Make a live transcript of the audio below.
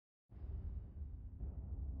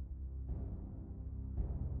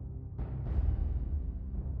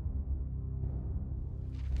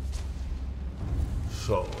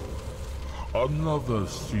So, another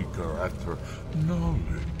seeker after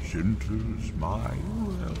knowledge enters my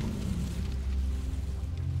realm.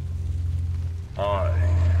 I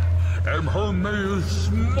am Hermaeus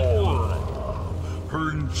Mora,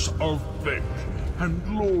 Prince of Fate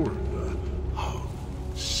and Lord of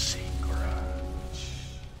Secrets.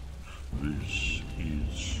 This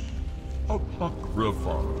is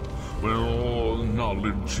Apocrypha, where all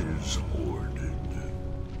knowledge is hoarded.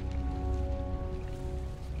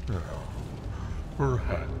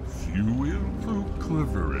 Perhaps you will prove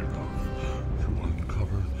clever enough to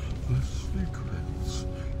uncover the secrets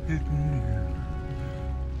hidden here.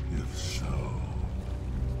 If so,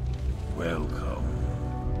 welcome.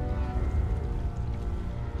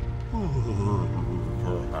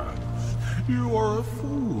 Perhaps you are a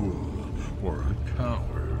fool or a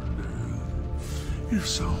coward. If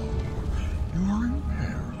so, you are in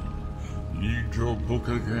peril. Read your book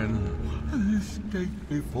again and escape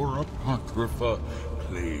before Apocrypha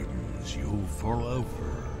claims you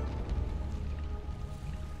forever.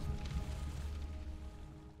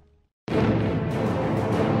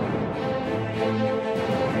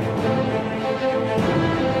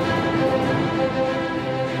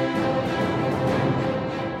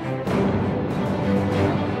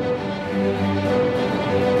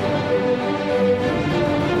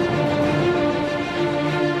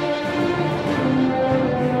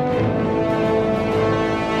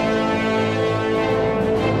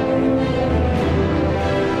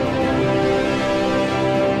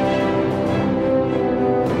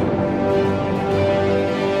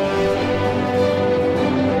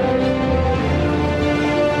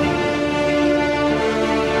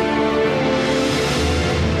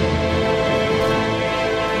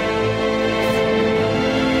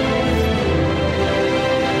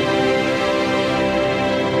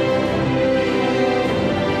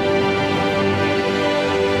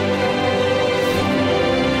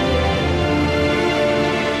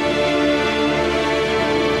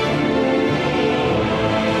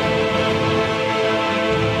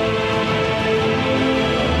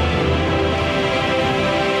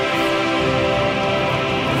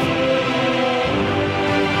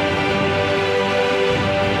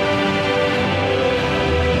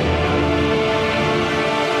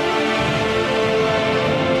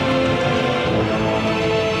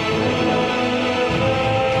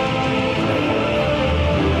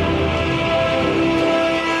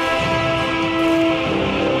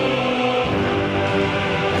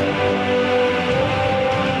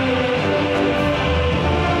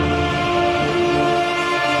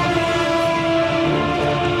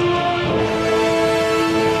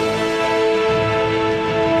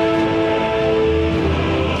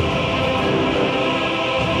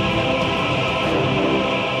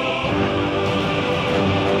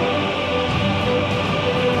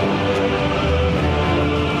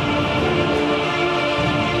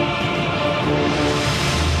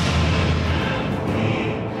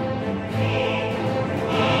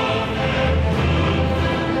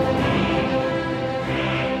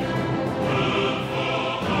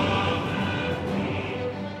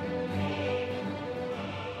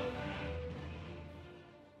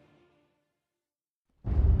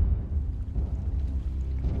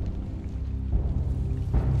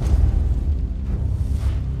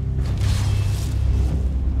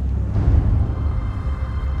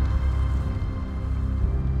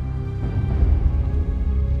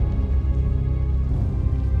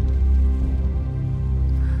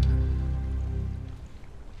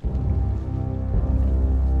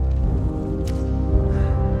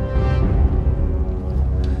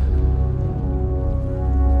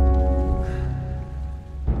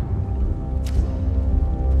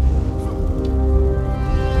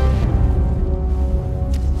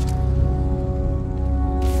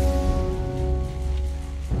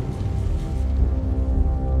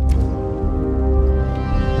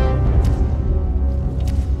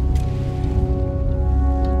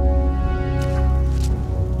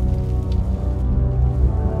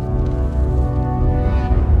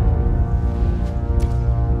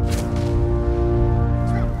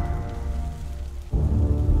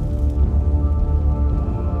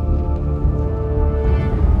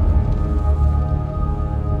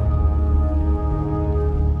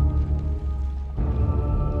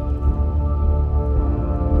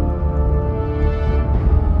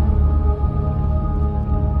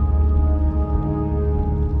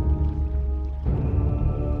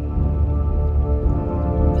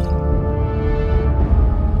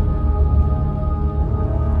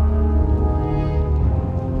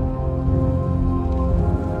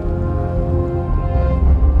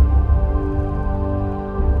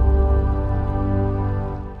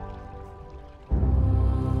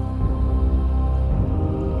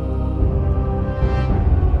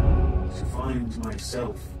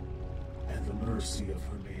 myself, and the mercy of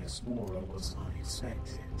Hermaeus Mora was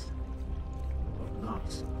unexpected, but not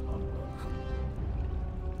unwelcome.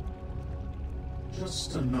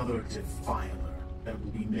 Just another defiler that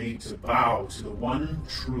will be made to bow to the one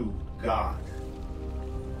true God.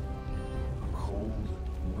 A cold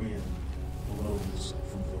wind blows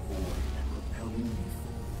from the void, propelling me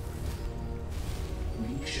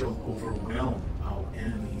forward. We shall overwhelm our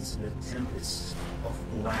enemies with a tempest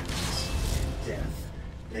of blackness and death.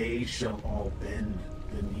 They shall all bend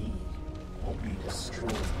the knee or be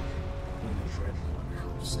destroyed when the Dread One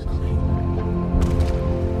comes to claim.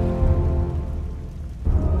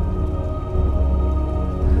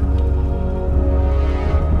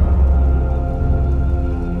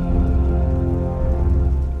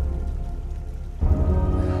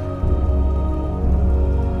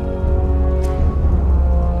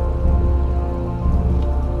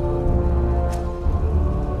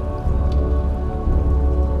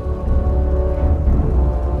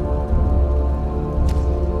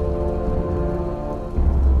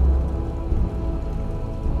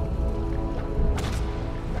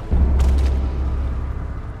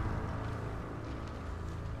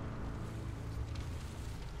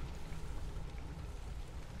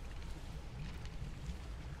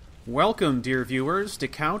 Welcome, dear viewers, to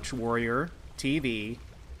CouchWarrior TV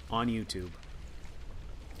on YouTube.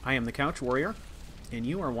 I am the CouchWarrior, and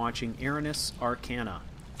you are watching Aranis Arcana,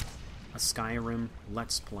 a Skyrim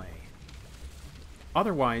Let's Play,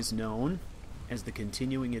 otherwise known as the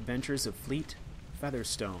continuing adventures of Fleet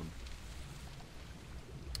Featherstone.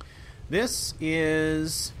 This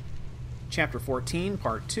is Chapter 14,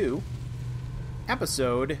 Part 2,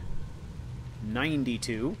 Episode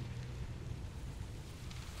 92.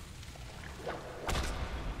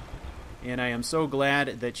 And I am so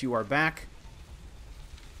glad that you are back.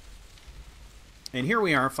 And here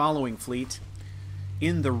we are following Fleet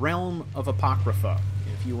in the realm of Apocrypha.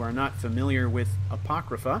 If you are not familiar with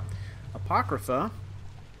Apocrypha, Apocrypha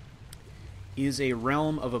is a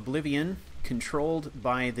realm of oblivion controlled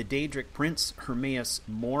by the Daedric prince Hermaeus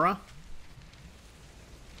Mora.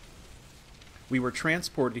 We were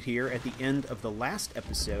transported here at the end of the last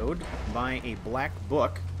episode by a black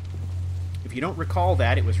book. If you don't recall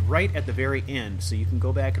that, it was right at the very end, so you can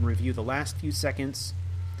go back and review the last few seconds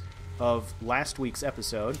of last week's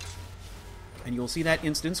episode, and you'll see that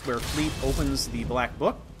instance where Fleet opens the black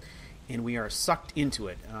book, and we are sucked into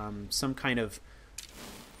it. Some kind of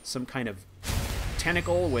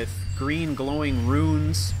tentacle with green glowing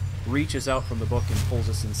runes reaches out from the book and pulls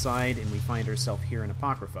us inside, and we find ourselves here in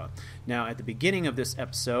Apocrypha. Now, at the beginning of this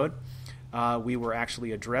episode, we were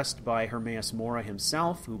actually addressed by Hermaeus Mora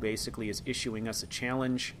himself, who basically is issuing us a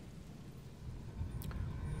challenge,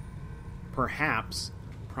 perhaps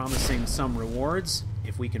promising some rewards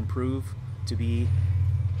if we can prove to be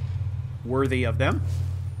worthy of them.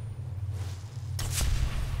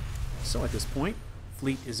 So at this point,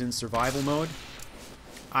 Fleet is in survival mode.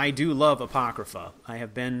 I do love Apocrypha. I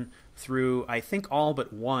have been through, I think, all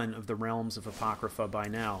but one of the realms of Apocrypha by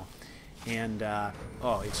now. And,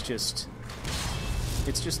 it's just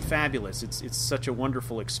fabulous. It's such a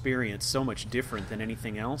wonderful experience, so much different than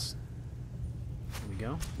anything else. Here we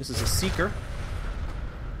go. This is a Seeker.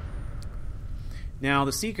 Now,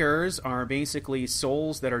 the Seekers are basically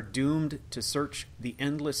souls that are doomed to search the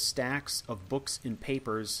endless stacks of books and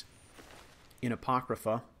papers in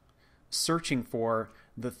Apocrypha, searching for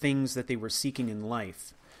the things that they were seeking in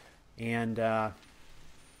life. And,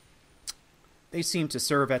 they seem to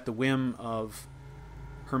serve at the whim of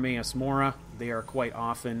Hermaeus Mora. They are quite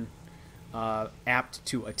often apt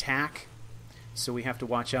to attack, so we have to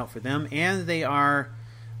watch out for them. And they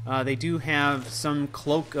do have some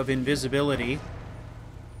cloak of invisibility.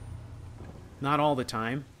 Not all the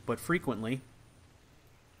time, but frequently.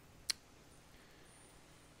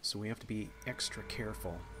 So we have to be extra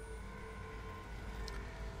careful.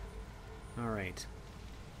 All right.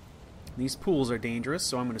 These pools are dangerous,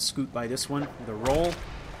 so I'm going to scoot by this one with a roll.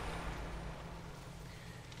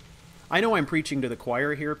 I know I'm preaching to the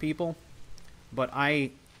choir here, people, but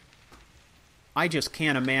I just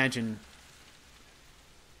can't imagine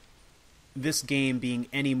this game being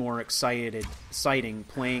any more exciting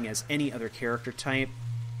playing as any other character type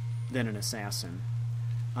than an assassin.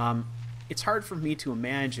 It's hard for me to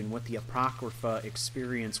imagine what the Apocrypha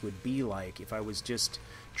experience would be like if I was just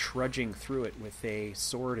trudging through it with a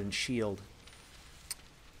sword and shield.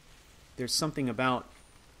 There's something about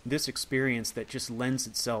this experience that just lends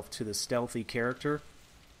itself to the stealthy character.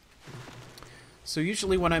 So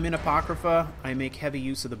usually when I'm in Apocrypha, I make heavy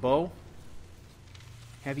use of the bow.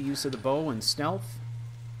 Heavy use of the bow and stealth.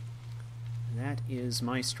 That is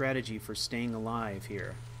my strategy for staying alive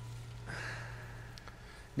here.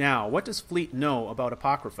 Now, what does Fleet know about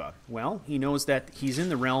Apocrypha? Well, he knows that he's in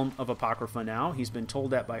the realm of Apocrypha now. He's been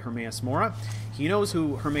told that by Hermaeus Mora. He knows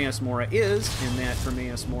who Hermaeus Mora is, and that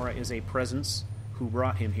Hermaeus Mora is a presence who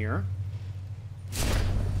brought him here.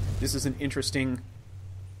 This is an interesting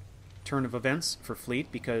turn of events for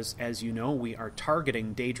Fleet, because, as you know, we are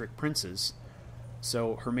targeting Daedric princes.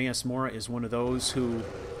 So Hermaeus Mora is one of those who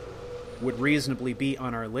would reasonably be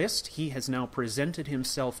on our list. He has now presented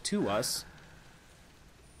himself to us,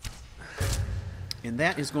 and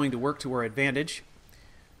that is going to work to our advantage.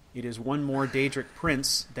 It is one more Daedric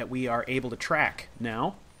prince that we are able to track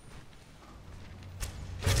now.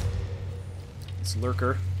 This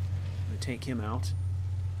lurker, I'm going to take him out.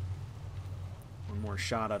 One more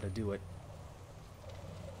shot ought to do it.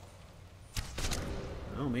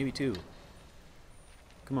 Oh, maybe two.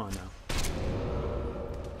 Come on now.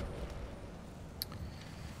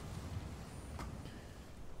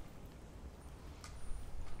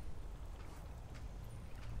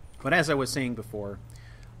 But as I was saying before,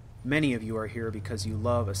 many of you are here because you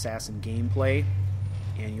love assassin gameplay,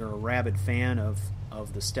 and you're a rabid fan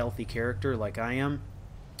of the stealthy character like I am.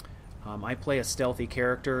 I play a stealthy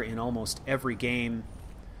character in almost every game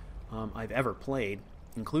I've ever played,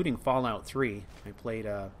 including Fallout 3. I played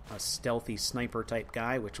a stealthy sniper-type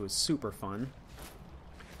guy, which was super fun.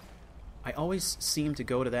 I always seem to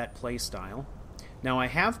go to that play style. Now, I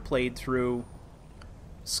have played through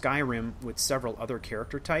Skyrim with several other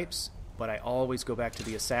character types, but I always go back to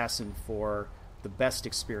the assassin for the best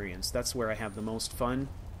experience. That's where I have the most fun.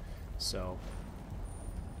 So,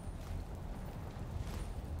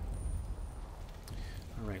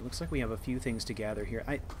 alright, looks like we have a few things to gather here.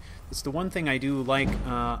 It's the one thing I do like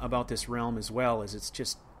about this realm as well, is it's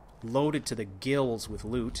just loaded to the gills with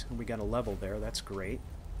loot. We got a level there, that's great.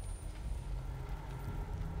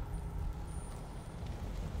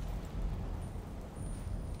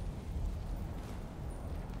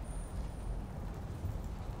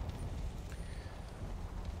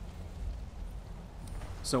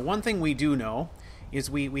 So one thing we do know is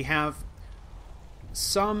we have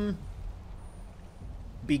some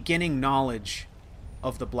beginning knowledge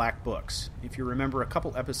of the Black Books. If you remember, a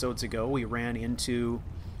couple episodes ago we ran into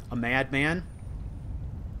a madman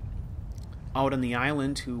out on the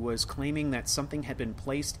island who was claiming that something had been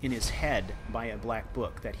placed in his head by a Black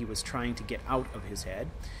Book that he was trying to get out of his head.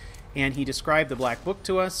 And he described the Black Book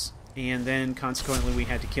to us, and then consequently we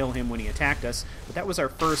had to kill him when he attacked us. But that was our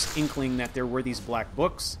first inkling that there were these Black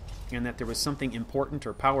Books and that there was something important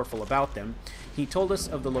or powerful about them. He told us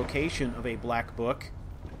of the location of a Black Book,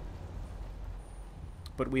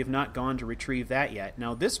 but we have not gone to retrieve that yet.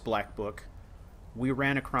 Now this Black Book, we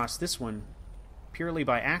ran across this one purely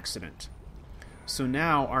by accident. So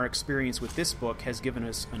now our experience with this book has given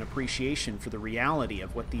us an appreciation for the reality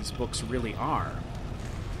of what these books really are.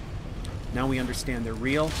 Now we understand they're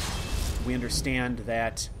real. We understand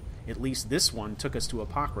that at least this one took us to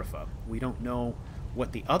Apocrypha. We don't know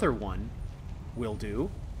what the other one will do,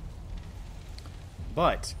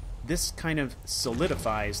 but this kind of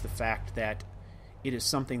solidifies the fact that it is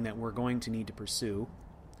something that we're going to need to pursue.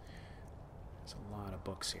 There's a lot of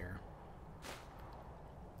books here.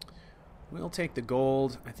 We'll take the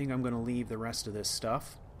gold. I think I'm going to leave the rest of this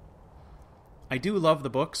stuff. I do love the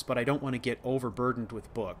books, but I don't want to get overburdened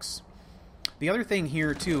with books. The other thing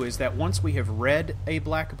here, too, is that once we have read a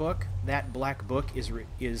Black Book, that Black Book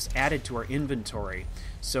is added to our inventory.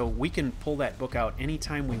 So we can pull that book out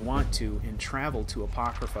anytime we want to and travel to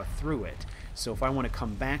Apocrypha through it. So if I want to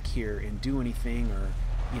come back here and do anything or,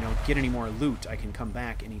 get any more loot, I can come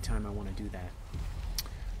back anytime I want to do that.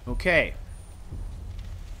 Okay.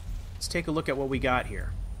 Let's take a look at what we got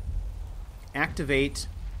here. Activate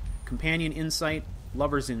Companion Insight,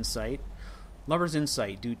 Lover's Insight. Lover's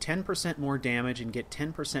Insight. Do 10% more damage and get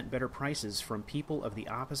 10% better prices from people of the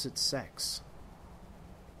opposite sex.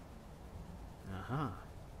 Aha.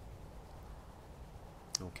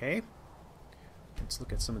 Okay. Let's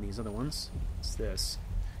look at some of these other ones. What's this?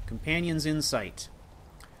 Companion's Insight.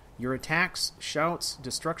 Your attacks, shouts,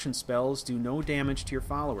 destruction spells do no damage to your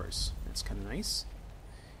followers. That's kind of nice.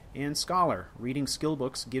 And Scholar. Reading skill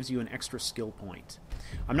books gives you an extra skill point.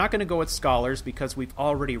 I'm not going to go with Scholars because we've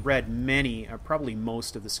already read many, or probably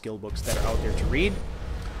most of the skill books that are out there to read.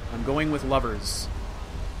 I'm going with Lovers.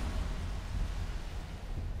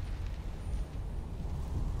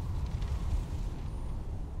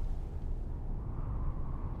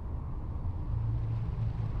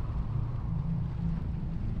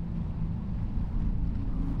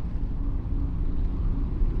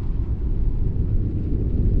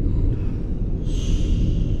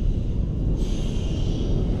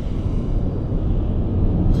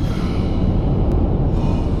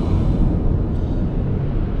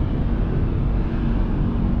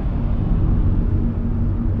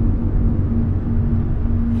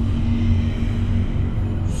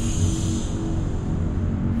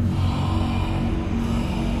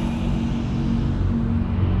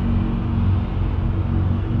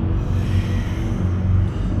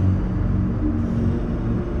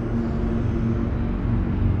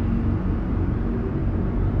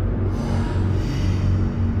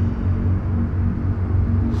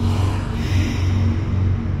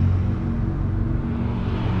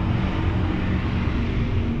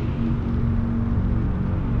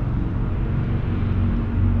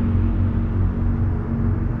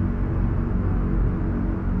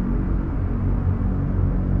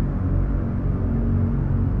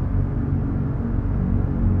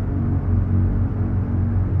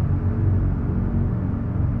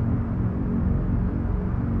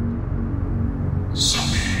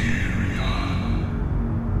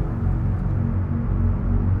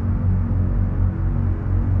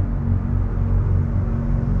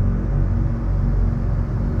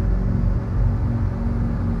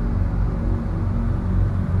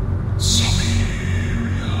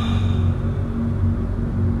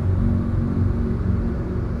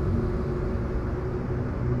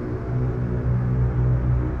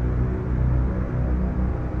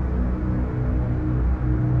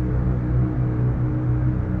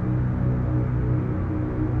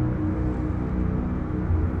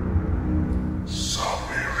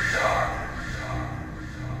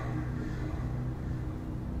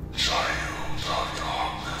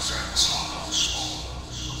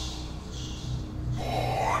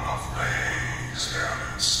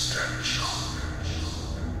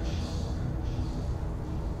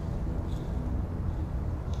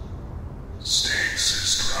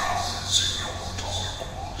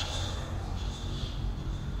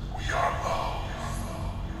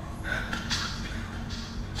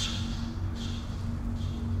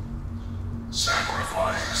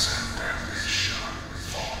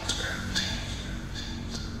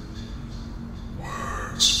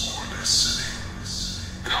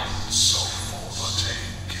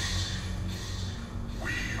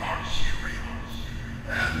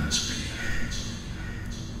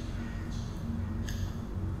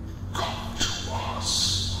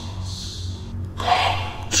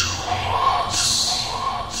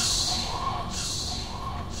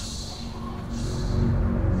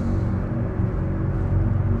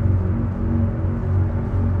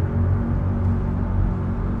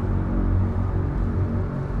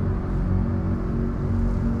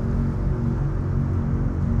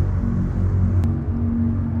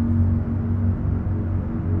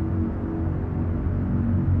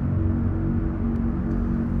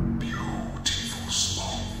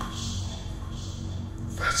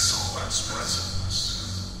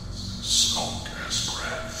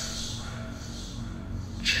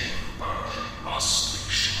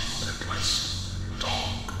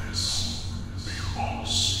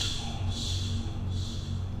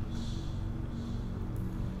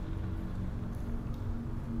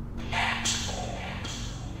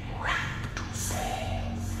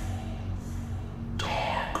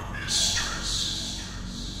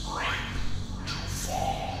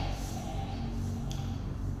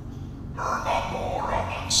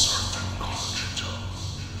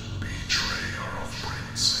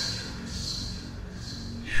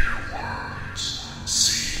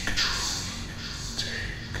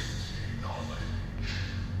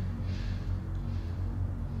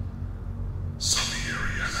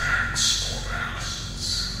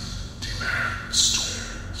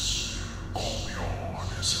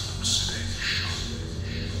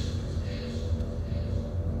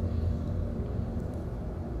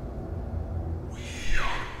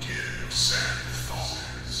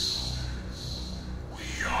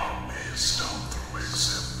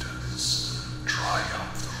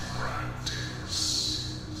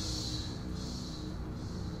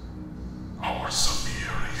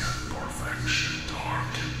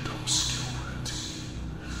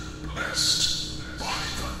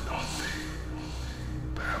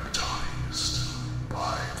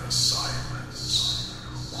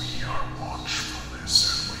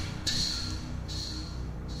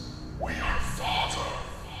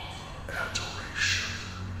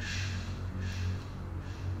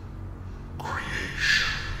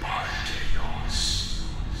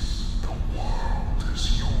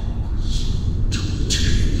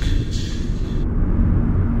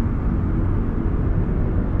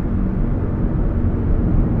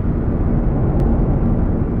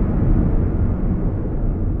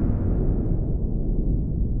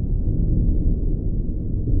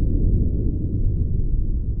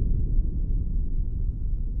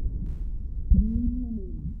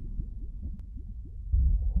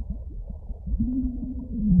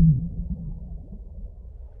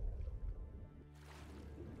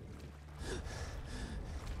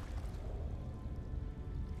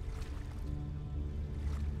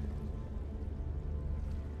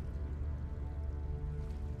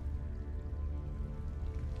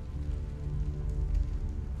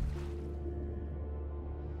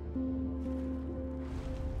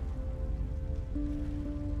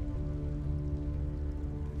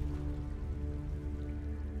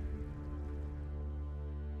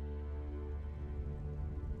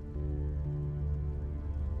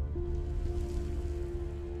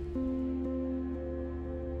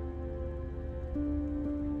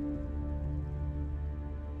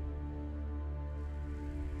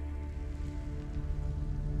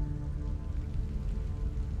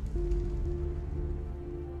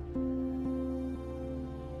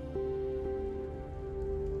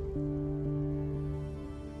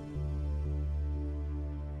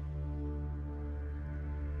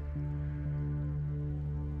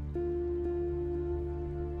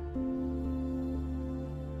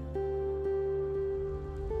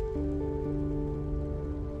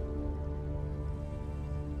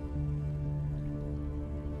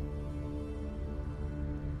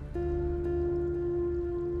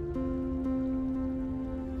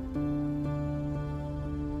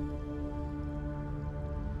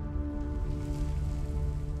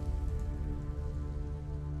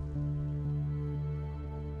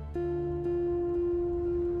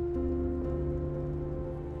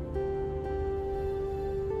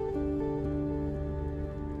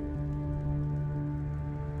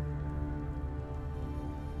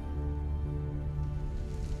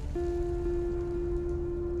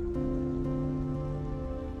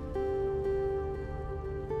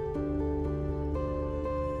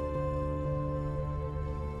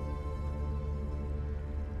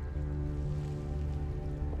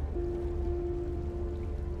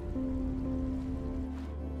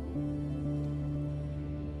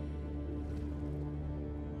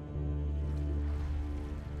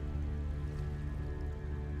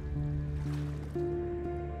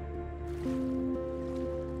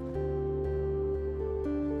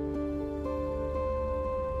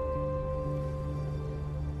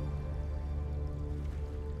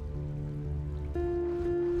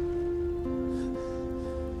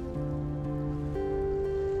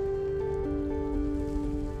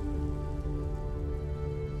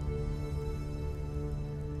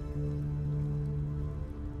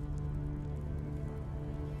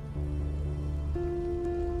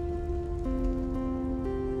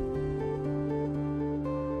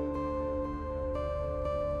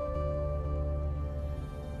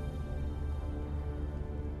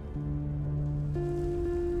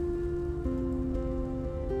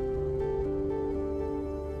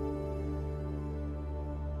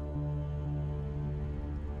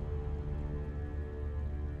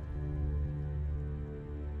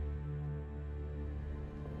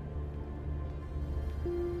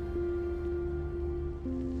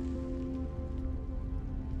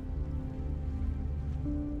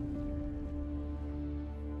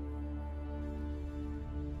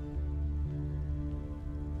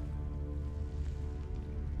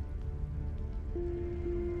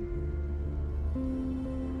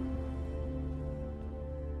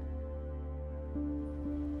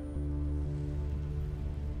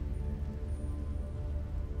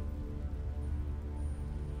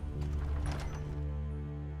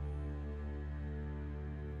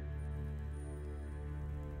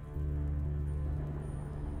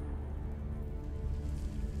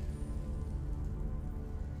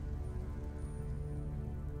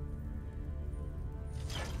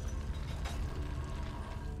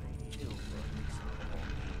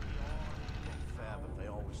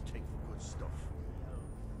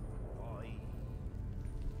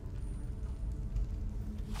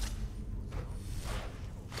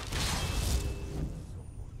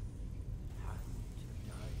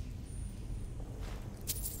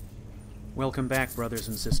 Welcome back, brothers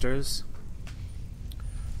and sisters.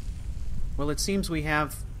 Well, it seems we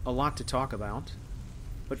have a lot to talk about,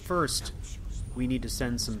 but first, we need to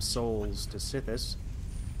send some souls to CRU-h.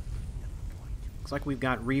 Looks like we've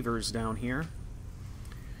got Reavers down here,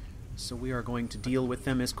 so we are going to deal with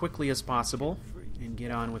them as quickly as possible and get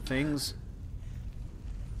on with things.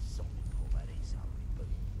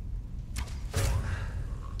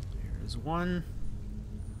 There's one.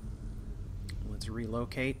 Let's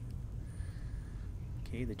relocate.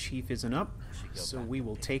 Okay, the chief isn't up, so we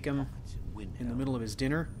will take him in the middle of his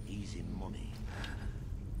dinner.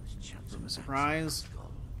 From a surprise.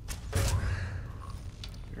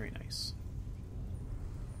 Very nice.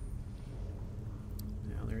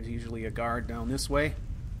 Now, there's usually a guard down this way.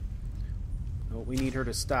 Oh, we need her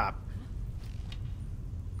to stop.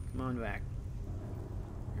 Come on back.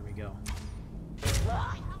 Here we go.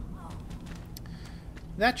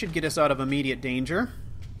 That should get us out of immediate danger.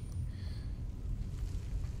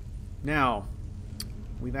 Now,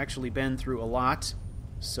 we've actually been through a lot,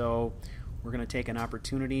 so we're going to take an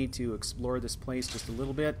opportunity to explore this place just a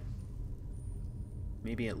little bit.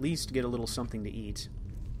 Maybe at least get a little something to eat.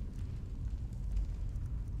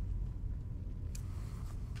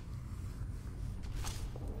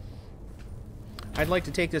 I'd like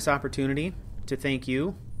to take this opportunity to thank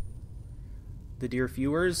you, the dear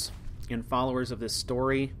viewers and followers of this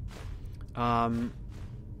story.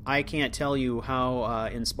 I can't tell you how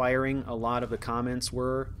inspiring a lot of the comments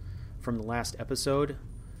were from the last episode.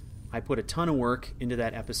 I put a ton of work into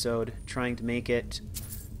that episode, trying to make it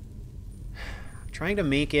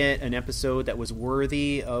an episode that was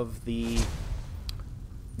worthy of the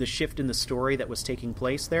shift in the story that was taking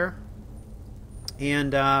place there.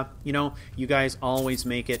 And you know, you guys always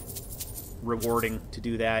make it rewarding to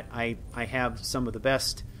do that. I have some of the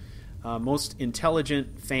best, most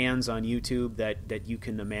intelligent fans on YouTube that you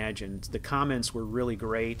can imagine. The comments were really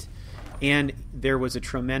great, and there was a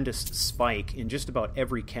tremendous spike in just about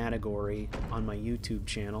every category on my YouTube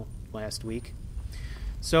channel last week.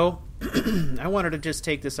 So I wanted to just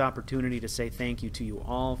take this opportunity to say thank you to you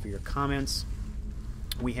all for your comments.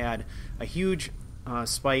 We had a huge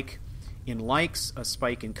spike in likes, a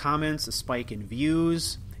spike in comments, a spike in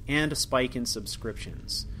views, and a spike in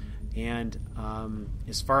subscriptions. And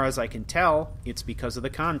as far as I can tell, it's because of the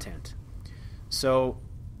content. So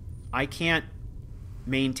I can't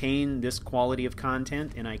maintain this quality of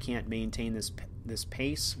content, and I can't maintain this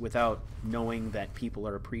pace without knowing that people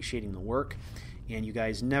are appreciating the work. And you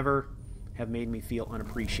guys never have made me feel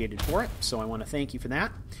unappreciated for it. So I want to thank you for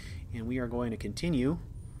that. And we are going to continue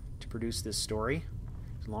to produce this story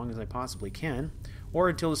as long as I possibly can, or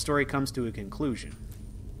until the story comes to a conclusion.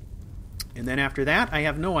 And then after that, I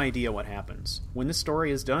have no idea what happens. When this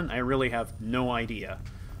story is done, I really have no idea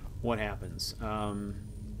what happens. I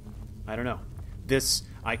don't know.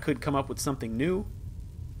 I could come up with something new,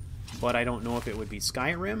 but I don't know if it would be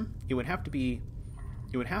Skyrim. It would have to be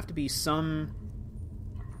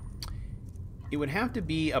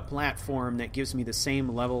a platform that gives me the same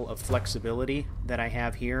level of flexibility that I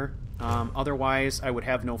have here. Otherwise, I would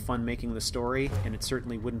have no fun making the story, and it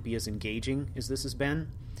certainly wouldn't be as engaging as this has been.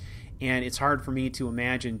 And it's hard for me to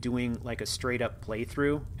imagine doing like a straight-up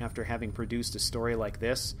playthrough after having produced a story like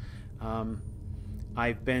this.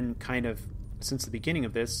 I've been kind of, since the beginning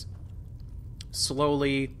of this,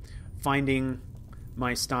 slowly finding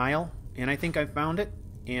my style, and I think I've found it,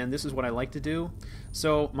 and this is what I like to do.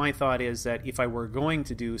 So my thought is that if I were going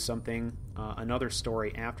to do something, another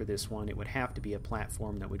story after this one, it would have to be a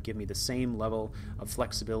platform that would give me the same level of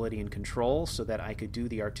flexibility and control so that I could do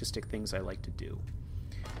the artistic things I like to do.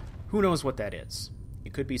 Who knows what that is?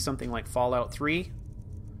 It could be something like Fallout 3,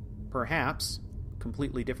 perhaps,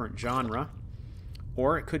 completely different genre,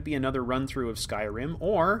 or it could be another run-through of Skyrim,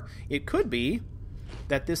 or it could be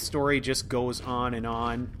that this story just goes on and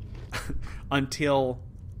on until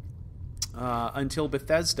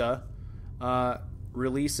Bethesda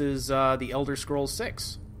releases The Elder Scrolls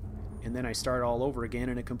 6, and then I start all over again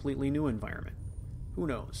in a completely new environment. Who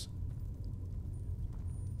knows?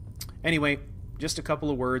 Anyway, just a couple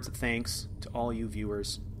of words of thanks to all you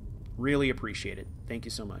viewers. Really appreciate it. Thank you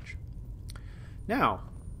so much. Now,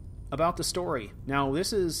 about the story. Now,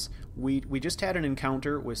 this is... We just had an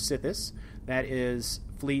encounter with CRU-h. That is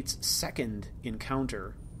Fleet's second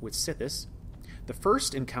encounter with CRU-h. The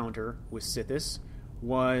first encounter with CRU-h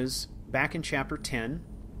was back in Chapter 10.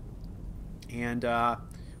 And, well,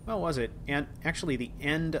 was it? And actually, the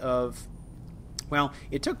end of... Well,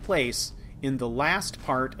 it took place in the last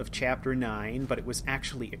part of Chapter 9, but it was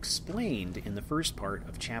actually explained in the first part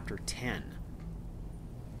of Chapter 10.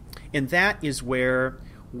 And that is where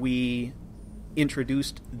we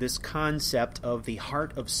introduced this concept of the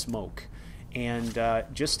Heart of Smoke. And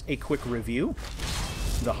just a quick review.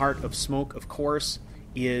 The Heart of Smoke, of course,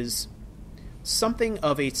 is something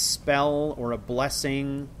of a spell or a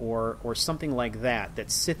blessing or something like that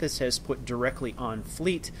Sithis has put directly on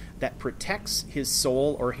Fleet that protects his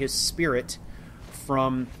soul or his spirit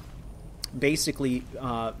from basically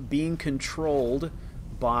being controlled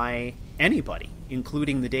by anybody,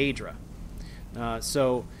 including the Daedra.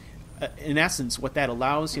 So, in essence, what that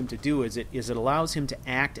allows him to do is it allows him to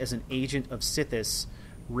act as an agent of Sithis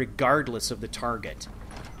regardless of the target.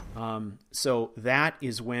 So that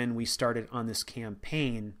is when we started on this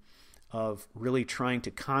campaign of really trying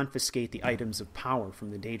to confiscate the items of power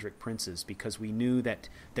from the Daedric princes, because we knew that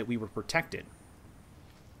we were protected.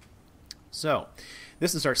 So,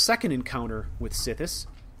 this is our second encounter with Sithis,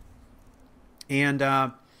 and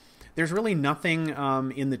there's really nothing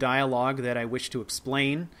in the dialogue that I wish to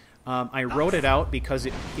explain. I wrote it out because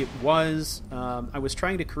it was I was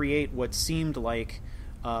trying to create what seemed like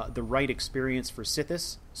the right experience for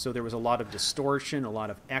Sithis. So there was a lot of distortion, a lot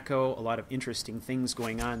of echo, a lot of interesting things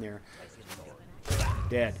going on there.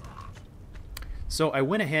 Dead. So I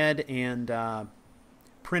went ahead and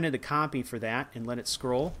printed a copy for that and let it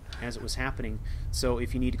scroll as it was happening. So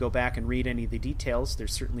if you need to go back and read any of the details, they're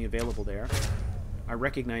certainly available there. I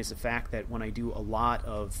recognize the fact that when I do a lot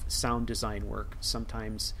of sound design work,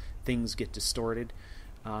 sometimes things get distorted.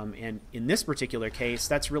 And in this particular case,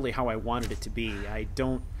 that's really how I wanted it to be. I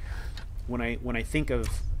don't, when I think of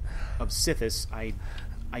Sithis,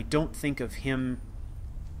 I don't think of him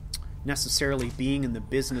necessarily being in the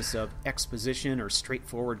business of exposition or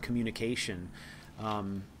straightforward communication.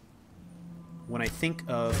 When I think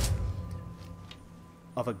of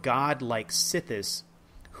a god like Sithis,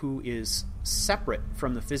 who is separate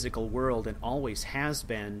from the physical world and always has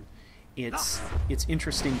been, it's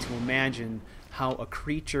interesting to imagine how a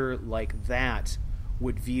creature like that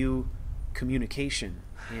would view communication.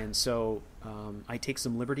 And so I take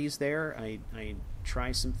some liberties there. I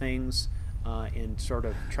try some things and sort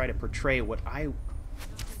of try to portray what I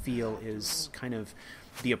feel is kind of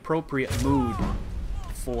the appropriate mood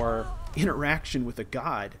for interaction with a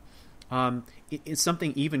god. It's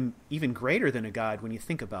something even greater than a god when you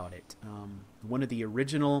think about it. One of the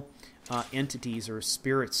original entities or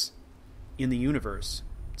spirits in the universe.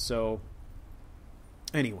 So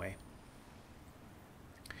anyway,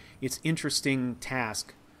 it's an interesting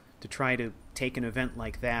task to try to take an event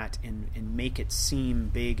like that and make it seem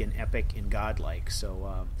big and epic and godlike.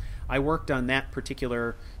 So I worked on that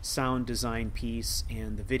particular sound design piece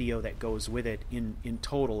and the video that goes with it. In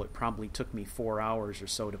total, it probably took me 4 hours or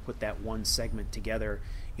so to put that one segment together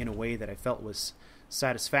in a way that I felt was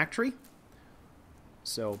satisfactory.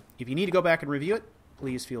 So if you need to go back and review it,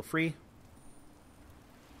 please feel free.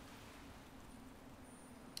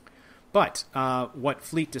 But what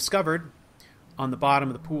Fleet discovered on the bottom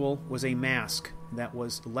of the pool was a mask that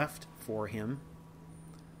was left for him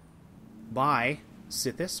by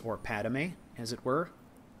Sithis, or Padme, as it were,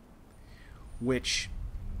 which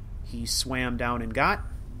he swam down and got.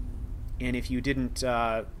 And if you didn't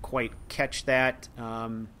quite catch that,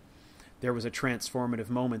 there was a transformative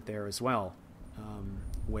moment there as well,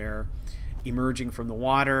 where emerging from the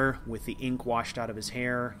water with the ink washed out of his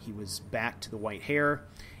hair, he was back to the white hair,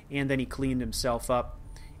 and then he cleaned himself up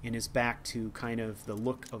and is back to kind of the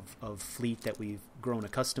look of Fleet that we've grown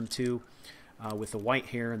accustomed to, with the white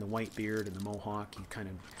hair and the white beard and the mohawk. He kind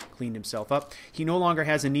of cleaned himself up. He no longer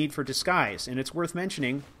has a need for disguise, and it's worth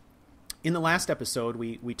mentioning, in the last episode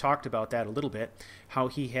we talked about that a little bit, how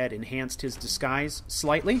he had enhanced his disguise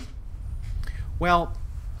slightly. Well,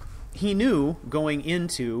 he knew going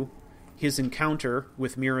into his encounter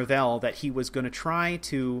with Miravel that he was going to try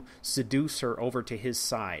to seduce her over to his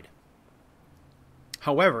side.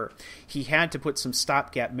 However, he had to put some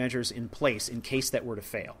stopgap measures in place in case that were to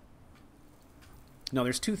fail. Now,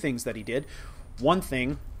 there's two things that he did. One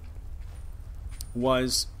thing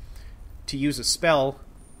was to use a spell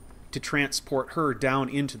to transport her down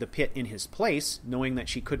into the pit in his place, knowing that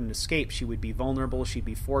she couldn't escape. She would be vulnerable. She'd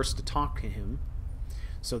be forced to talk to him.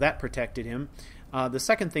 So that protected him. The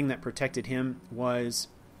second thing that protected him was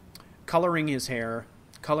coloring his hair,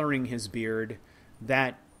 coloring his beard.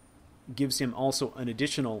 That gives him also an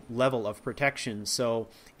additional level of protection. So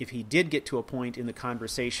if he did get to a point in the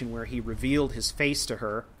conversation where he revealed his face to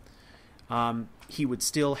her, he would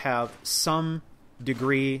still have some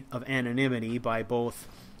degree of anonymity by both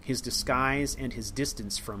his disguise and his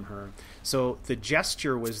distance from her. So the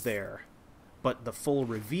gesture was there, but the full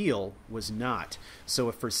reveal was not. So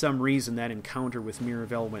if for some reason that encounter with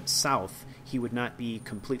Miravel went south, he would not be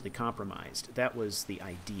completely compromised. That was the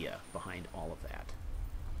idea behind all of that.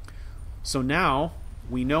 So now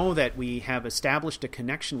we know that we have established a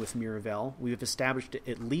connection with Miravel. We've established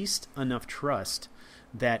at least enough trust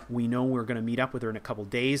that we know we're going to meet up with her in a couple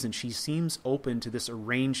days, and she seems open to this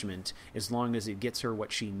arrangement as long as it gets her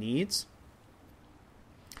what she needs.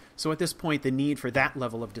 So at this point, the need for that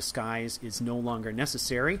level of disguise is no longer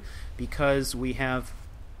necessary because we have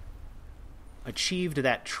achieved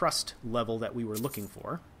that trust level that we were looking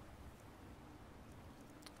for.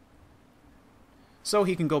 So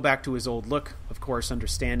he can go back to his old look, of course,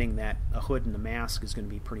 understanding that a hood and a mask is going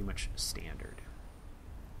to be pretty much standard.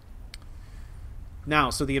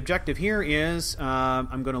 Now, so the objective here is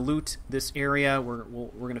I'm going to loot this area. We're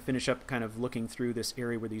going to finish up kind of looking through this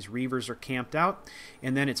area where these Reavers are camped out.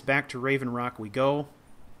 And then it's back to Raven Rock we go.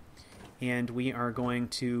 And we are going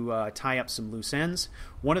to tie up some loose ends.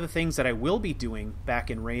 One of the things that I will be doing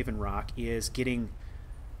back in Raven Rock is getting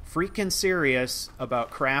freaking serious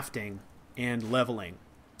about crafting and leveling.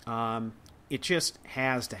 It just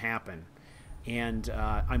has to happen. And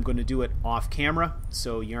I'm going to do it off camera,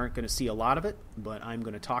 so you aren't going to see a lot of it, but I'm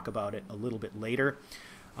going to talk about it a little bit later.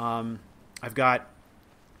 I've got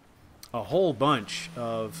a whole bunch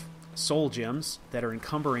of soul gems that are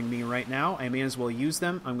encumbering me right now. I may as well use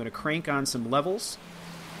them. I'm going to crank on some levels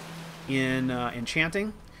in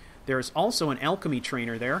enchanting. There's also an alchemy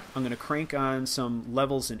trainer there. I'm going to crank on some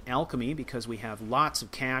levels in alchemy because we have lots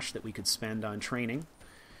of cash that we could spend on training.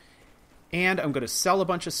 And I'm going to sell a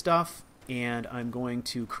bunch of stuff. And I'm going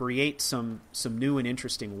to create some new and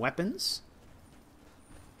interesting weapons.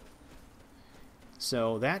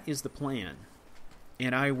 So that is the plan.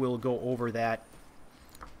 And I will go over that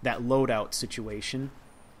loadout situation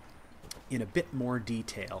in a bit more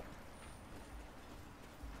detail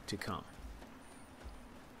to come.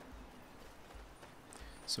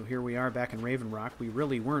 So here we are back in Raven Rock. We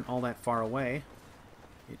really weren't all that far away,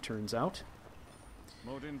 it turns out.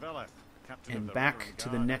 And back to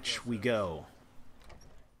the niche we go.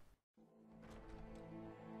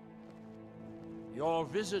 Your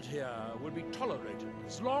visit here will be tolerated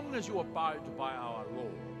as long as you abide by our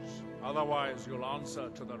rules. Otherwise, you'll answer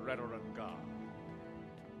to the Reverend Guard.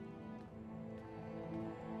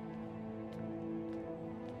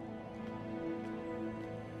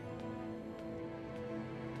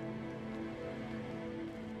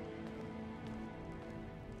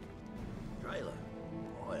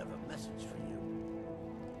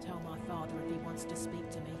 To speak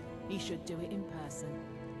to me. He should do it in person.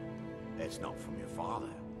 It's not from your father.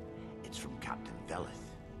 It's from Captain Velith.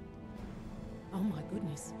 Oh my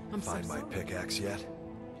goodness. I'm Find so my sorry. pickaxe yet?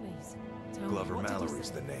 Please, tell Glover me, what did you Mallory's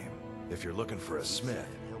say? the name. If you're looking for a smith,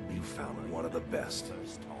 you found one of the best.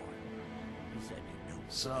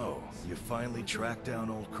 So, you finally tracked down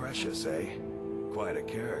old Crucius, eh? Quite a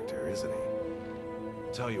character, isn't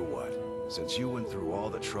he? Tell you what, since you went through all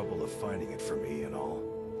the trouble of finding it for me and all,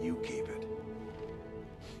 you keep it.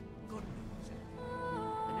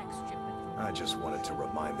 I just wanted to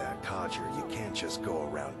remind that codger you can't just go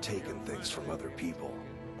around taking things from other people.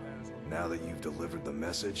 Now that you've delivered the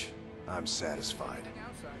message, I'm satisfied.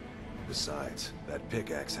 Besides, that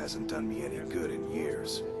pickaxe hasn't done me any good in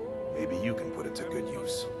years. Maybe you can put it to good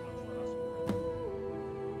use.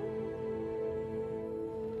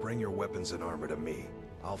 Bring your weapons and armor to me.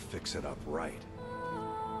 I'll fix it up right.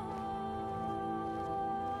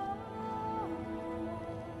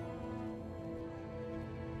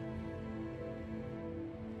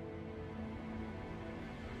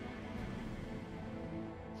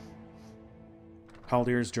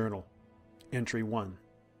 Haldir's Journal. Entry 1.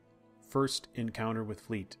 First encounter with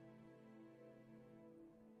Fleet.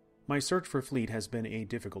 My search for Fleet has been a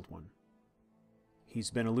difficult one. He's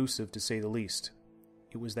been elusive, to say the least.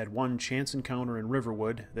 It was that one chance encounter in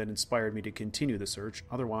Riverwood that inspired me to continue the search.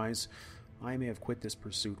 Otherwise, I may have quit this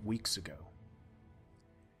pursuit weeks ago.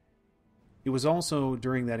 It was also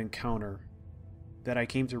during that encounter that I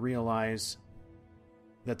came to realize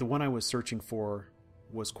that the one I was searching for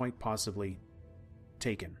was quite possibly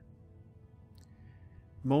taken.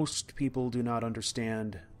 Most people do not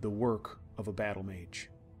understand the work of a battle mage.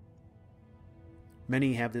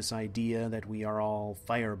 Many have this idea that we are all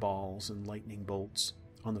fireballs and lightning bolts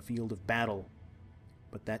on the field of battle,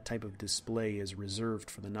 but that type of display is reserved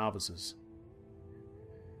for the novices.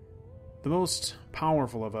 The most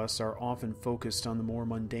powerful of us are often focused on the more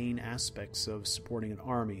mundane aspects of supporting an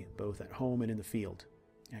army, both at home and in the field.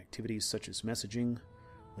 Activities such as messaging,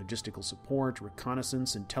 logistical support,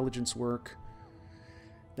 reconnaissance, intelligence work.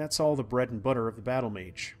 That's all the bread and butter of the battle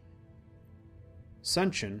mage.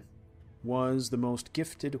 Sunchen was the most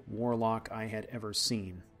gifted warlock I had ever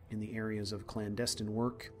seen in the areas of clandestine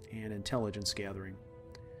work and intelligence gathering.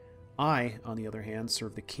 I, on the other hand,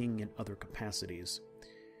 served the king in other capacities.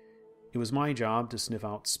 It was my job to sniff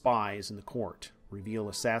out spies in the court, reveal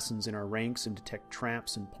assassins in our ranks, and detect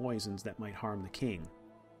traps and poisons that might harm the king.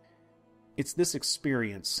 It's this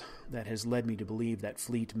experience that has led me to believe that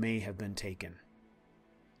Fleet may have been taken.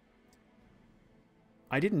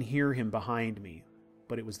 I didn't hear him behind me,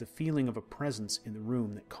 but it was the feeling of a presence in the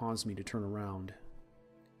room that caused me to turn around.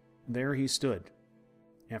 There he stood,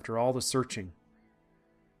 after all the searching.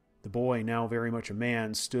 The boy, now very much a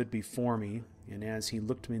man, stood before me, and as he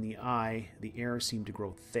looked me in the eye, the air seemed to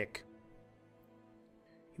grow thick.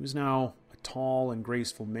 He was now a tall and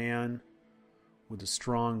graceful man, with a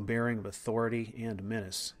strong bearing of authority and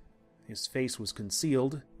menace. His face was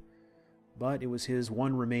concealed, but it was his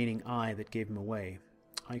one remaining eye that gave him away.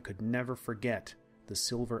 I could never forget the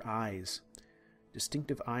silver eyes,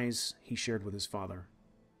 distinctive eyes he shared with his father.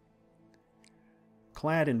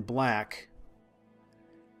 Clad in black,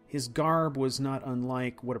 his garb was not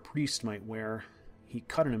unlike what a priest might wear. He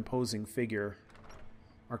cut an imposing figure.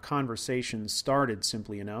 Our conversation started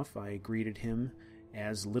simply enough. I greeted him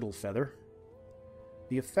as Little Feather.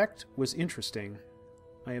 The effect was interesting.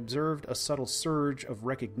 I observed a subtle surge of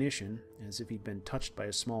recognition, as if he'd been touched by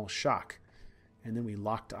a small shock, and then we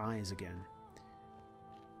locked eyes again.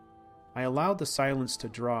 I allowed the silence to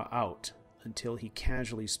draw out until he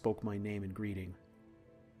casually spoke my name in greeting.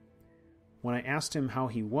 When I asked him how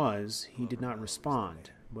he was, he did not respond,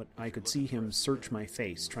 but I could see him search my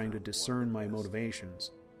face, trying to discern my motivations.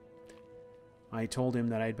 I told him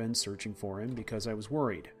that I'd been searching for him because I was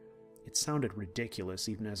worried. It sounded ridiculous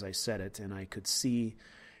even as I said it, and I could see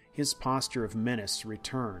his posture of menace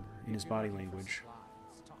return in his body language.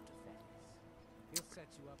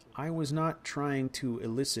 I was not trying to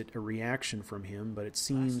elicit a reaction from him, but it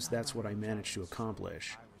seems that's what I managed to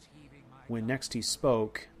accomplish. When next he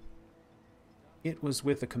spoke, it was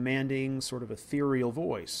with a commanding, sort of ethereal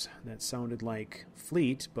voice that sounded like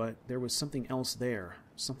Fleet, but there was something else there,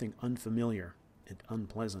 something unfamiliar and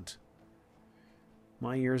unpleasant.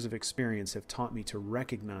 My years of experience have taught me to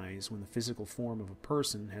recognize when the physical form of a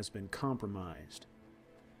person has been compromised.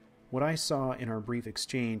 What I saw in our brief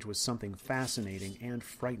exchange was something fascinating and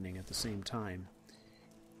frightening at the same time.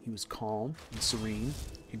 He was calm and serene,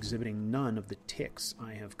 exhibiting none of the tics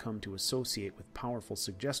I have come to associate with powerful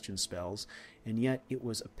suggestion spells, and yet it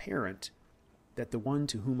was apparent that the one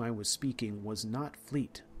to whom I was speaking was not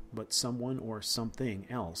Fleet, but someone or something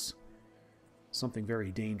else. Something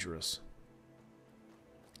very dangerous.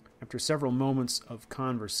 After several moments of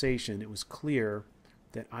conversation, it was clear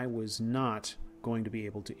that I was not going to be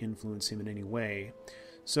able to influence him in any way,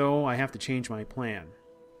 so I have to change my plan.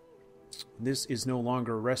 This is no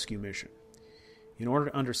longer a rescue mission. In order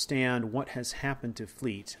to understand what has happened to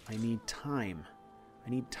Fleet, I need time. I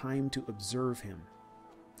need time to observe him.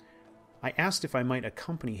 I asked if I might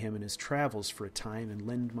accompany him in his travels for a time and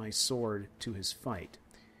lend my sword to his fight.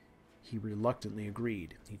 He reluctantly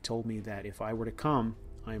agreed. He told me that if I were to come,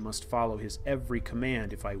 I must follow his every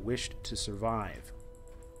command if I wished to survive.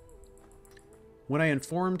 When I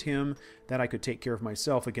informed him that I could take care of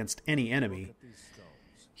myself against any enemy,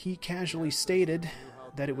 he casually stated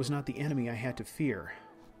that it was not the enemy I had to fear.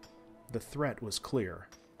 The threat was clear.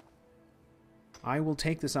 I will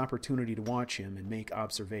take this opportunity to watch him and make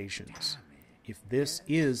observations. If this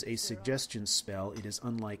is a suggestion spell, it is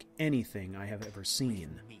unlike anything I have ever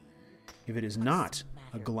seen. If it is not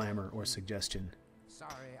a glamour or suggestion,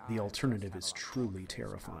 the alternative is truly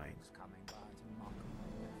terrifying.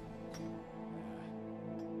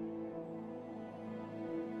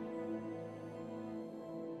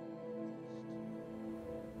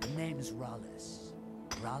 The name's Rallis.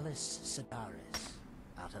 Rallis Sedaris,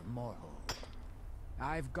 out of Moorhold.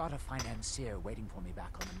 I've got a financier waiting for me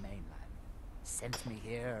back on the mainland. Sent me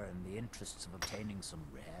here in the interests of obtaining some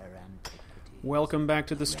rare antiquities. Welcome back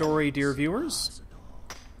to the story, dear viewers.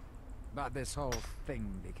 But this whole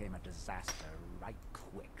thing became a disaster right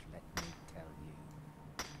quick, let me tell you.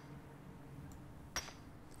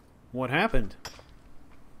 What happened?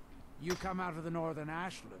 You come out of the northern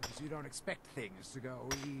ashlands, you don't expect things to go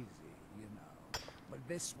easy, you know. But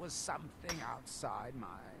this was something outside my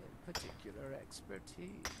particular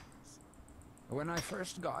expertise. When I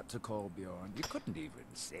first got to Kolbjorn, you couldn't even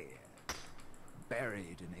see it.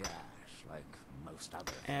 Buried in the ash, like most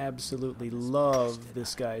other things. Absolutely love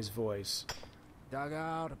this guy's voice. Dug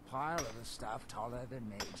out a pile of the stuff taller than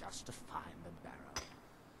me just to find the barrel.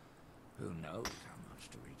 Who knows how much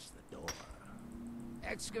to reach the door.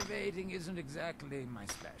 Excavating isn't exactly my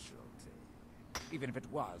specialty. Even if it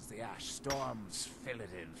was, the ash storms fill it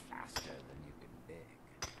in faster than you can dig.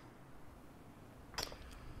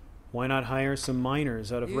 Why not hire some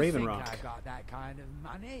miners out of Raven Rock? You think I got that kind of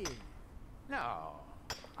money? No,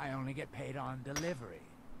 I only get paid on delivery.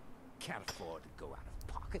 Can't afford to go out of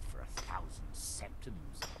pocket for 1,000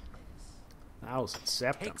 septims on this. 1,000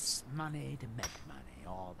 septims. Takes money to make money,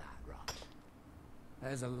 all that rot.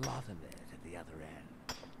 There's a lot of it at the other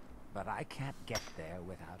end. But I can't get there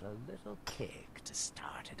without a little kick to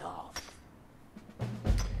start it off.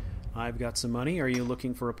 I've got some money. Are you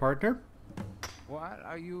looking for a partner? What?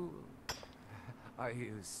 Are you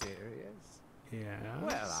serious? Yeah.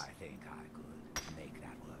 Well, I think I could make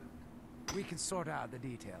that work. We can sort out the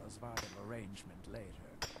details of our little arrangement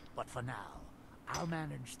later. But for now, I'll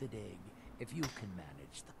manage the dig if you can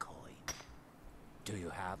manage the coin. Do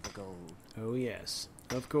you have the gold? Oh, yes.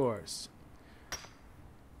 Of course.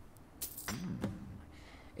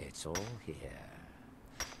 It's all here.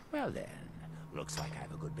 Well then, looks like I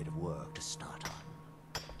have a good bit of work to start on.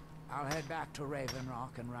 I'll head back to Raven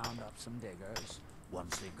Rock and round up some diggers.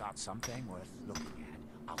 Once we've got something worth looking at,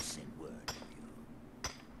 I'll send word to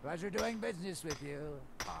you. Pleasure doing business with you,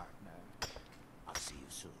 partner. I'll see you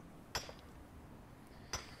soon.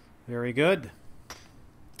 Very good.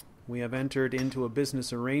 We have entered into a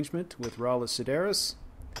business arrangement with Rallis Sidaris,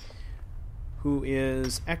 who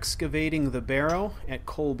is excavating the barrow at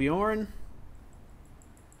Kolbjorn.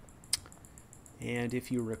 And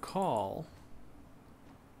if you recall,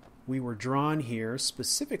 we were drawn here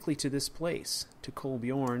specifically to this place, to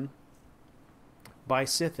Kolbjorn, by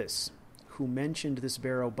Sithis, who mentioned this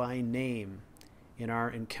barrow by name in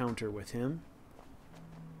our encounter with him.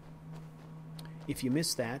 If you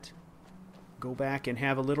missed that, go back and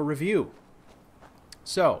have a little review.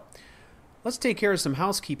 So, let's take care of some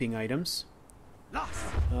housekeeping items.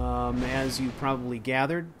 As you probably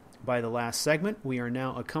gathered by the last segment, we are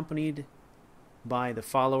now accompanied by the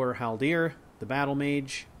follower Haldir, the battle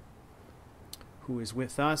mage, who is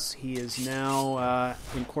with us. He is now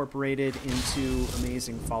incorporated into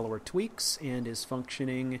Amazing Follower Tweaks and is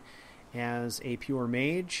functioning as a pure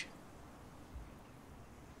mage.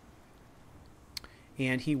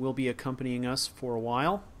 And he will be accompanying us for a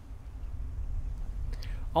while.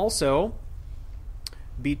 Also,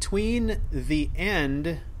 between the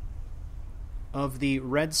end of the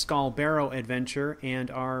Red Skull Barrow adventure and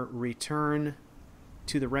our return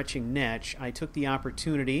to the Retching Netch, I took the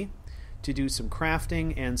opportunity to do some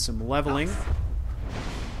crafting and some leveling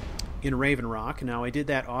in Raven Rock. Now, I did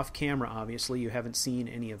that off camera, obviously. You haven't seen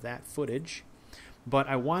any of that footage. But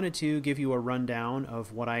I wanted to give you a rundown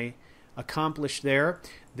of what I accomplished there.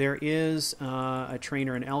 There is a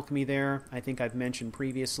trainer in alchemy there. I think I've mentioned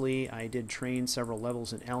previously I did train several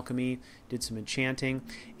levels in alchemy, did some enchanting,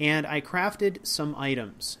 and I crafted some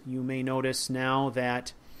items. You may notice now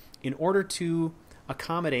that in order to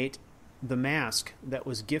accommodate the mask that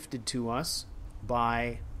was gifted to us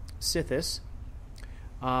by Sithis,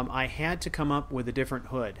 I had to come up with a different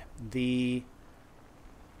hood. The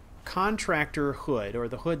contractor hood, or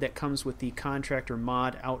the hood that comes with the contractor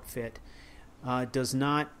mod outfit, does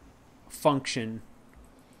not function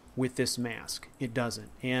with this mask. It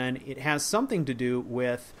doesn't. And it has something to do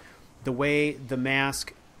with the way the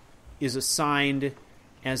mask is assigned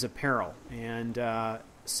as apparel. And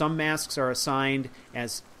some masks are assigned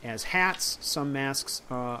as hats, some masks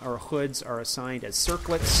or hoods are assigned as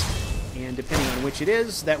circlets, and depending on which it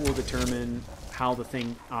is, that will determine how the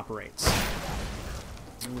thing operates.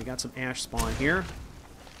 And we got some ash spawn here.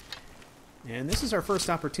 And this is our first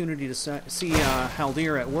opportunity to see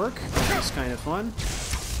Haldir at work, which is kind of fun.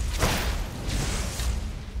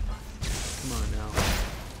 Come on now.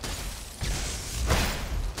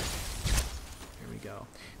 Here we go.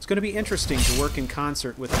 It's going to be interesting to work in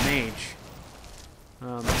concert with a mage,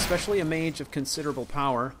 especially a mage of considerable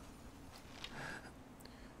power.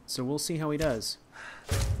 So we'll see how he does.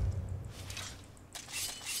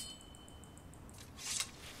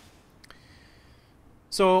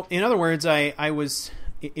 So, in other words,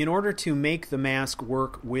 in order to make the mask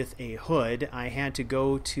work with a hood, I had to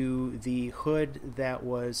go to the hood that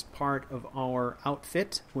was part of our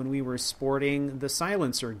outfit when we were sporting the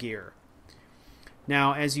silencer gear.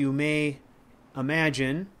 Now, as you may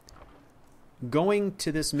imagine, going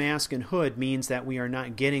to this mask and hood means that we are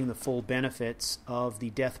not getting the full benefits of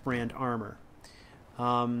the Deathbrand armor.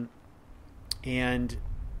 And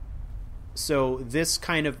so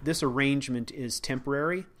this arrangement is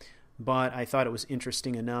temporary, but I thought it was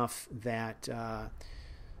interesting enough that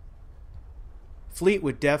Fleet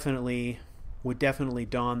would definitely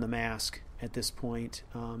don the mask at this point,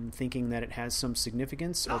 thinking that it has some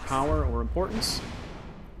significance or power or importance.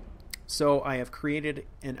 So I have created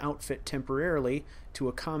an outfit temporarily to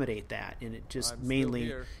accommodate that, and it just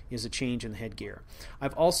mainly is a change in the headgear.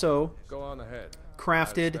 I've also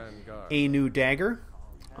crafted a new dagger.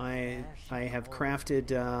 I have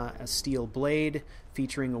crafted a steel blade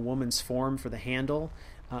featuring a woman's form for the handle.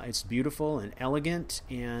 It's beautiful and elegant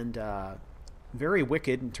and very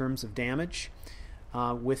wicked in terms of damage.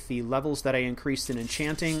 With the levels that I increased in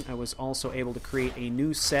enchanting, I was also able to create a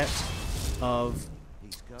new set of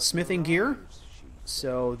smithing gear.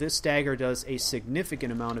 So this dagger does a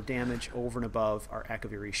significant amount of damage over and above our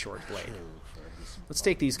Akaviri short blade. Let's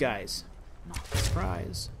take these guys.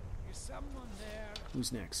 Surprise.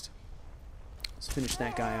 Who's next? Let's finish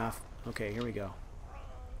that guy off. Okay, here we go.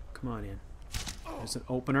 Come on in. There's an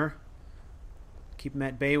opener. Keep him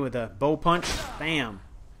at bay with a bow punch. Bam!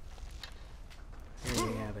 There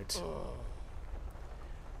you have it.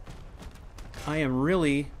 I am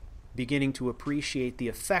really beginning to appreciate the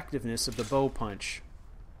effectiveness of the bow punch.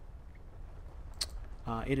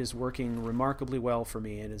 It is working remarkably well for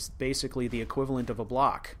me. It is basically the equivalent of a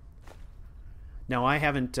block. Now, I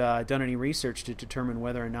haven't done any research to determine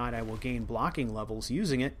whether or not I will gain blocking levels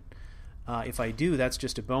using it. If I do, that's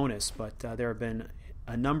just a bonus, but there have been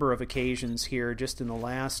a number of occasions here just in the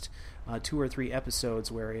last 2 or 3 episodes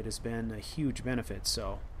where it has been a huge benefit.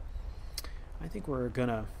 So I think we're going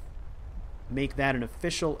to make that an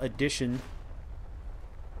official addition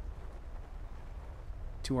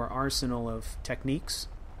to our arsenal of techniques.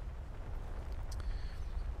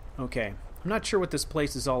 Okay, I'm not sure what this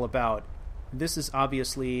place is all about. This is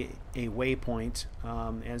obviously a waypoint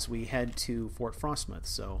as we head to Fort Frostmoth,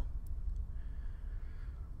 so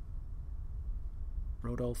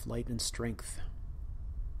Rodolph, light and strength.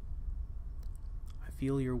 I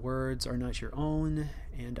feel your words are not your own,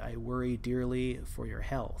 and I worry dearly for your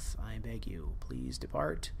health. I beg you, please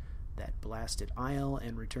depart that blasted isle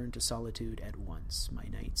and return to solitude at once. My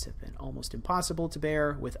nights have been almost impossible to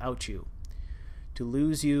bear without you. To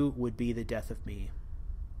lose you would be the death of me.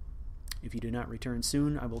 If you do not return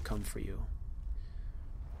soon, I will come for you.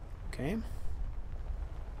 Okay.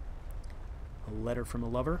 A letter from a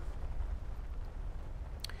lover.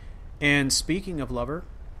 And speaking of lover,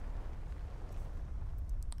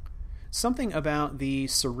 something about the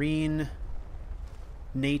serene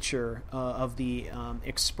nature of the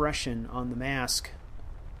expression on the mask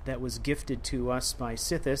that was gifted to us by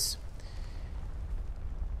Sithis,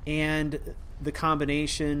 and the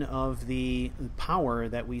combination of the power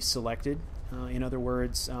that we selected, in other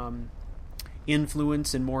words,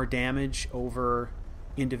 influence and more damage over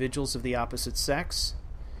individuals of the opposite sex,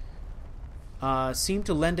 seemed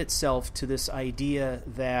to lend itself to this idea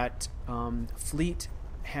that Fleet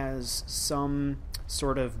has some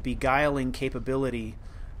sort of beguiling capability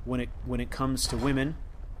when it comes to women,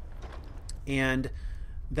 and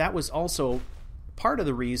that was also part of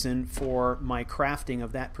the reason for my crafting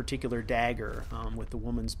of that particular dagger with the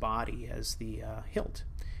woman's body as the hilt,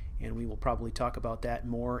 and we will probably talk about that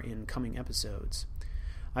more in coming episodes.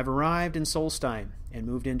 I've arrived in Solstein and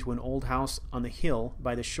moved into an old house on the hill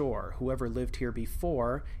by the shore. Whoever lived here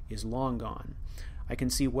before is long gone. I can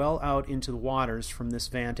see well out into the waters from this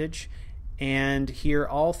vantage, and hear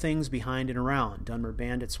all things behind and around. Dunmer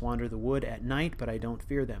bandits wander the wood at night, but I don't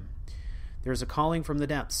fear them. There is a calling from the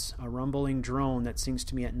depths, a rumbling drone that sings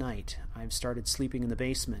to me at night. I've started sleeping in the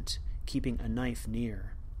basement, keeping a knife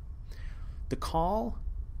near. The call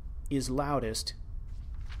is loudest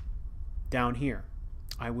down here.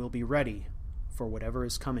 I will be ready for whatever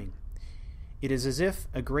is coming. It is as if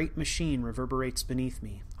a great machine reverberates beneath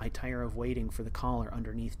me. I tire of waiting for the caller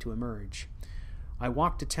underneath to emerge. I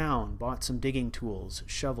walked to town, bought some digging tools,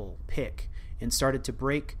 shovel, pick, and started to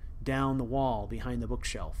break down the wall behind the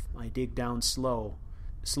bookshelf. I dig down slow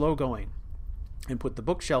going, and put the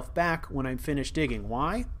bookshelf back when I'm finished digging.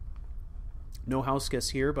 Why? No house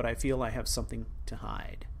guests here, but I feel I have something to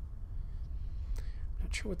hide. I'm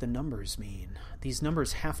not sure what the numbers mean. These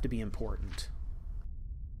numbers have to be important.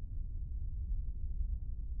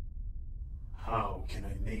 How can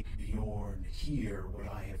I make Bjorn hear what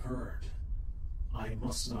I have heard? I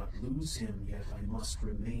must not lose him, yet I must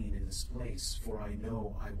remain in this place, for I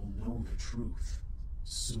know I will know the truth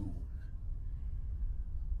soon.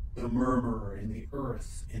 The murmurer in the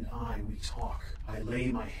earth and I, we talk. I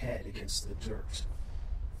lay my head against the dirt.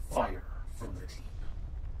 Fire from the teeth.